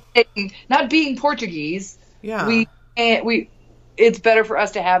know. Not being Portuguese. Yeah. It's better for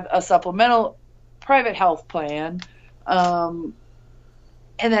us to have a supplemental private health plan. And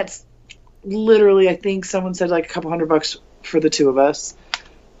that's literally, I think someone said like a couple $100 for the two of us.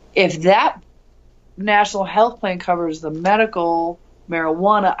 If that national health plan covers the medical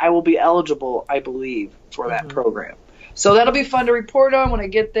marijuana, I will be eligible, I believe, for that program. So that'll be fun to report on when I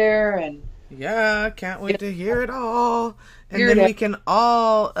get there. And yeah, can't wait to hear it all. And then we can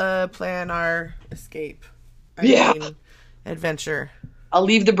all plan our escape. I mean, adventure. I'll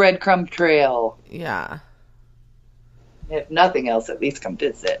leave the breadcrumb trail. Yeah. If nothing else, at least come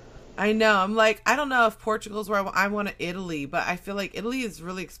visit. I know. I'm like, I don't know if Portugal's where I want to Italy, but I feel like Italy is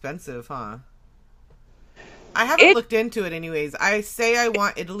really expensive, huh? I haven't looked into it anyways. I say I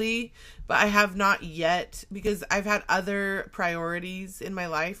want Italy, but I have not yet because I've had other priorities in my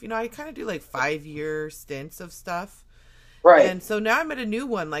life. I kind of do like 5-year stints of stuff. Right. And so now I'm at a new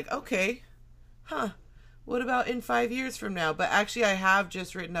one. Like, okay, what about in 5 years from now? But actually, I have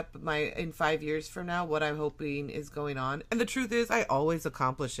just written up in 5 years from now what I'm hoping is going on. And the truth is, I always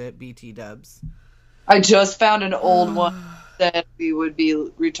accomplish it, BT dubs. I just found an old one that we would be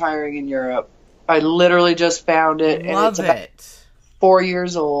retiring in Europe. I literally just found it. And Love it's about it. 4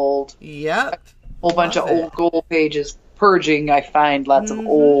 years old. Yep. A whole bunch of old gold pages. Purging, I find lots of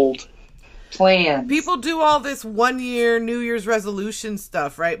old plans. People do all this 1 year New Year's resolution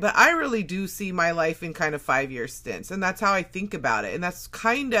stuff, right? But I really do see my life in kind of 5-year stints, and that's how I think about it. And that's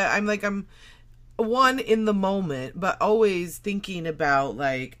kind of, I'm one in the moment, but always thinking about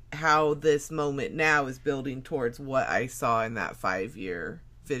like how this moment now is building towards what I saw in that 5-year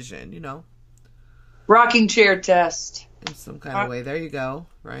vision, Rocking chair test. in some kind of way. There you go,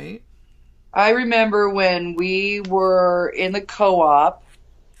 right? I remember when we were in the co-op,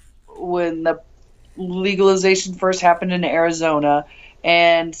 when the legalization first happened in Arizona,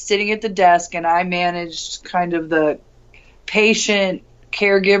 and sitting at the desk, and I managed kind of the patient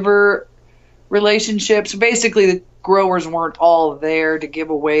caregiver relationship. So basically the growers weren't all there to give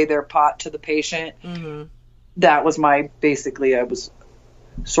away their pot to the patient. Mm-hmm. That was I was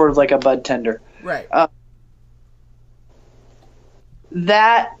sort of like a bud tender. Right.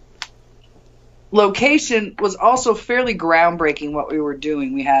 That location was also fairly groundbreaking what we were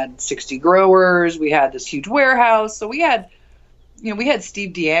doing. We had 60 growers. We had this huge warehouse. So we had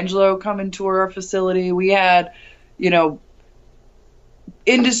Steve D'Angelo come and tour our facility. We had,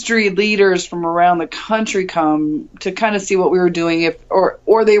 industry leaders from around the country come to kind of see what we were doing,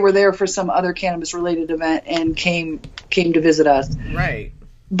 or they were there for some other cannabis related event and came to visit us. Right.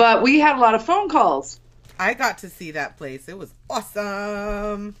 But we had a lot of phone calls. I got to see that place. It was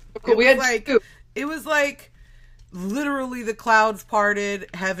awesome. Cool. It was like literally the clouds parted,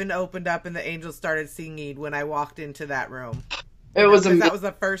 heaven opened up, and the angels started singing when I walked into that room. That was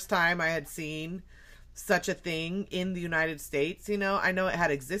the first time I had seen such a thing in the United States. I know it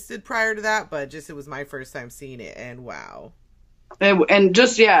had existed prior to that, but it was my first time seeing it, and wow. And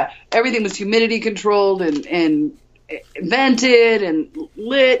just, everything was humidity controlled and vented and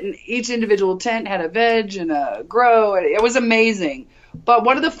lit, and each individual tent had a veg and a grow. It was amazing. But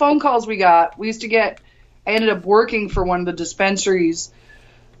one of the phone calls I ended up working for one of the dispensaries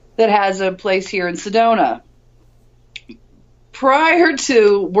that has a place here in Sedona. Prior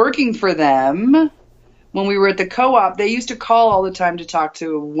to working for them, when we were at the co-op, they used to call all the time to talk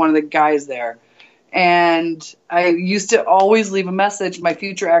to one of the guys there. And I used to always leave a message. My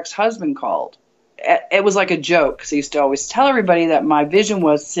future ex-husband called. It was like a joke, because I used to always tell everybody that my vision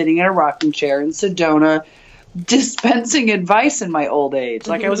was sitting in a rocking chair in Sedona dispensing advice in my old age.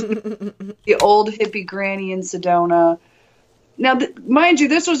 Like I was the old hippie granny in Sedona. Now, mind you,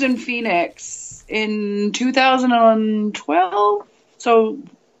 this was in Phoenix in 2012. So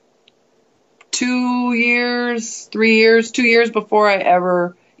 2 years, 3 years, 2 years before I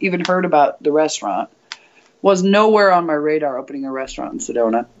ever even heard about the restaurant. Was nowhere on my radar opening a restaurant in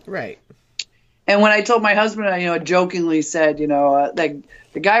Sedona. Right. And when I told my husband, I jokingly said,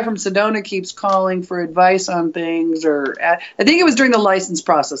 the guy from Sedona keeps calling for advice on things, I think it was during the license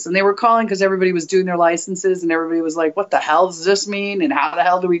process, and they were calling because everybody was doing their licenses, and everybody was like, what the hell does this mean, and how the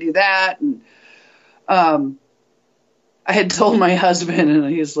hell do we do that? And I had told my husband, and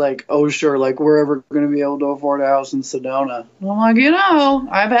he's like, oh, sure, like we're ever going to be able to afford a house in Sedona. And I'm like,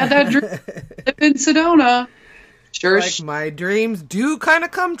 I've had that dream live in Sedona. Sure. Like my dreams do kind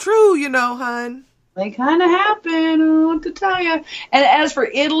of come true, hun. They kind of happen. I don't know what to tell you. And as for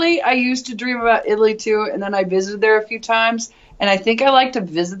Italy, I used to dream about Italy too, and then I visited there a few times, and I think I like to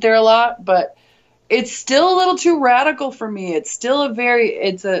visit there a lot, but it's still a little too radical for me. It's still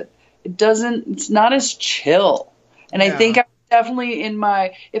it's not as chill. And I think I'm definitely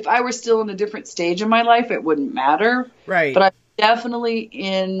if I were still in a different stage in my life, it wouldn't matter. Right. But I'm definitely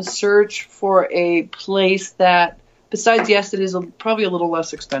in search for a place that, besides, yes, it is probably a little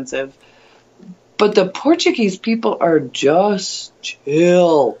less expensive, but the Portuguese people are just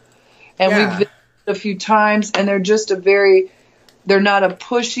chill. And we've visited a few times, and they're just they're not a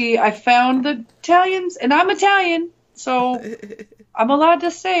pushy. I found the Italians, and I'm Italian, so I'm allowed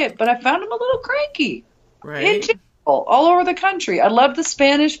to say it, but I found them a little cranky. Right. In general, all over the country. I love the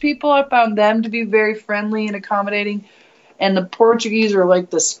Spanish people. I found them to be very friendly and accommodating. And the Portuguese are like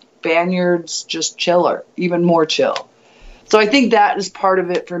the Spaniards, just chiller, even more chill. So I think that is part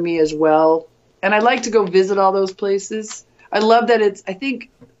of it for me as well. And I like to go visit all those places. I love that I think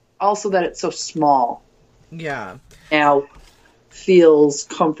also that it's so small. Yeah. Now feels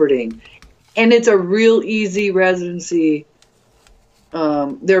comforting. And it's a real easy residency.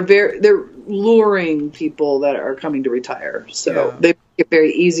 They're luring people that are coming to retire. So they make it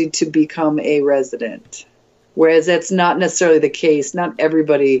very easy to become a resident. Whereas that's not necessarily the case. Not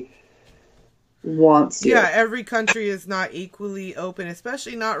everybody wants to. Yeah, every country is not equally open,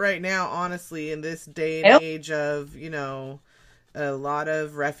 especially not right now, honestly, in this day and age of, a lot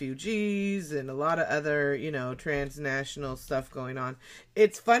of refugees and a lot of other, transnational stuff going on.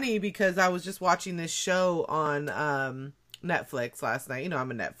 It's funny because I was just watching this show on Netflix last night.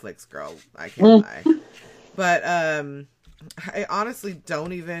 I'm a Netflix girl. I can't lie. But I honestly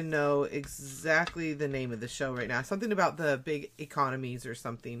don't even know exactly the name of the show right now. Something about the big economies or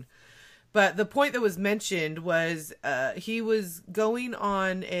something. But the point that was mentioned was he was going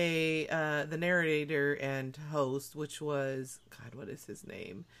on the narrator and host, which was, God, what is his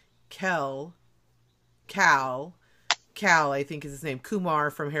name? Cal, I think is his name. Kumar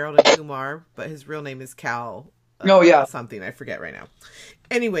from Harold and Kumar, but his real name is Cal. Something, I forget right now.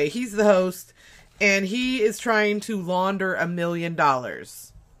 Anyway, he's the host. And he is trying to launder $1 million,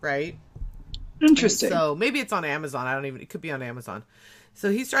 right? Interesting. And so maybe it's on Amazon. It could be on Amazon.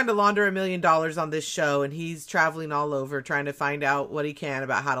 So he's trying to launder $1 million on this show, and he's traveling all over trying to find out what he can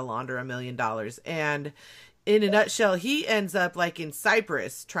about how to launder $1 million. And in a nutshell, he ends up like in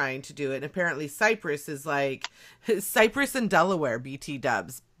Cyprus trying to do it. And apparently Cyprus is like Cyprus and Delaware, BT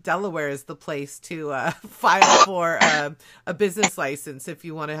dubs. Delaware is the place to file for a business license if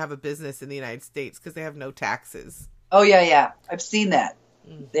you want to have a business in the United States, because they have no taxes. Oh, yeah. I've seen that.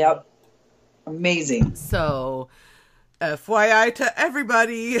 Mm-hmm. Yep. Amazing. So, FYI to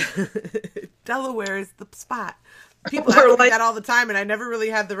everybody, Delaware is the spot. People ask me that all the time, and I never really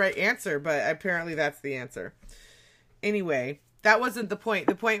had the right answer, but apparently that's the answer. Anyway, that wasn't the point.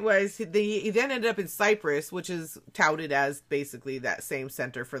 The point was he then ended up in Cyprus, which is touted as basically that same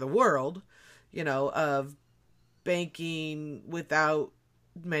center for the world, of banking without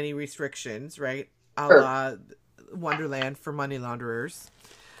many restrictions, right? A la Wonderland for money launderers.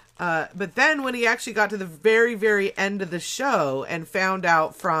 But then when he actually got to the very, very end of the show and found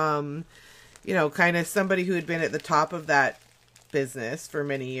out from, kind of somebody who had been at the top of that business for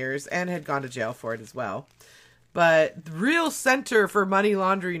many years and had gone to jail for it as well. But the real center for money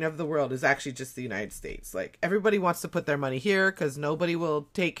laundering of the world is actually just the United States. Like, everybody wants to put their money here because nobody will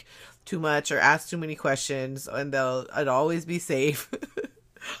take too much or ask too many questions, and it'll always be safe.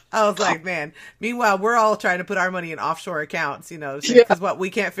 I was like, man, meanwhile, we're all trying to put our money in offshore accounts, you know, because Yeah. what, we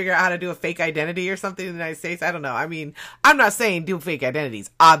can't figure out how to do a fake identity or something in the United States. I don't know. I mean, I'm not saying do fake identities,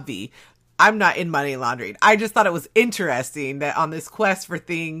 obvi. I'm not in money laundering. I just thought it was interesting that on this quest for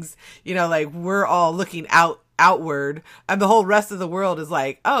things, you know, like we're all looking outward and the whole rest of the world is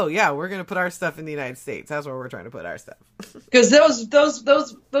like, oh yeah, we're going to put our stuff in the United States. That's where we're trying to put our stuff. Because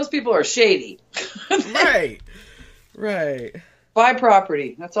those people are shady. Right. Buy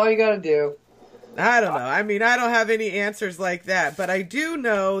property. That's all you got to do. I don't know. I mean, I don't have any answers like that, but I do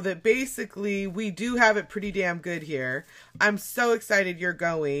know that basically we do have it pretty damn good here. I'm so excited you're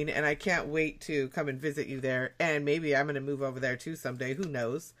going, and I can't wait to come and visit you there. And maybe I'm going to move over there too someday. Who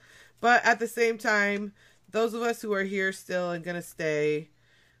knows? But at the same time, those of us who are here still and going to stay,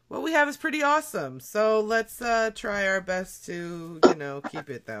 what we have is pretty awesome. So let's try our best to, you know, keep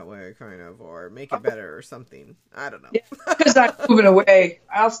it that way, kind of, or make it better or something. I don't know. Yeah, because I'm moving away,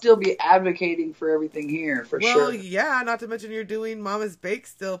 I'll still be advocating for everything here, for sure. Well, yeah, not to mention you're doing Mama's Bake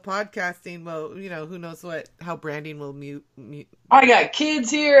still, podcasting. Well, you know, who knows how branding will mute. I got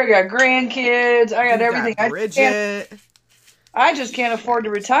kids here. I got grandkids. I got everything. Bridget. I just can't afford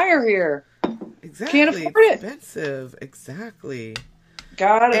to retire here. Exactly. Can't afford it. Expensive. Exactly.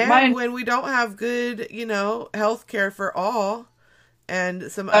 God, and when we don't have good, you know, health care for all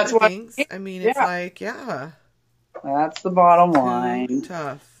and some other things, I mean, it's like, yeah. That's the bottom line.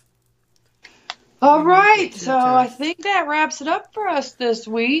 Tough. All right. So I think that wraps it up for us this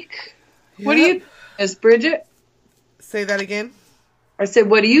week. Yep. What do you think, Miss Bridget? Say that again. I said,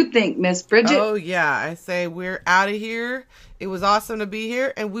 what do you think, Miss Bridget? Oh, yeah. I say we're out of here. It was awesome to be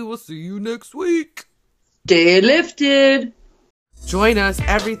here, and we will see you next week. Stay lifted. Join us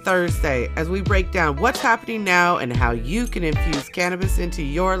every Thursday as we break down what's happening now and how you can infuse cannabis into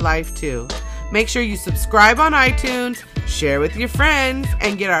your life too. Make sure you subscribe on iTunes, share with your friends,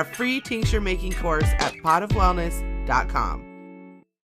 and get our free tincture making course at potofwellness.com.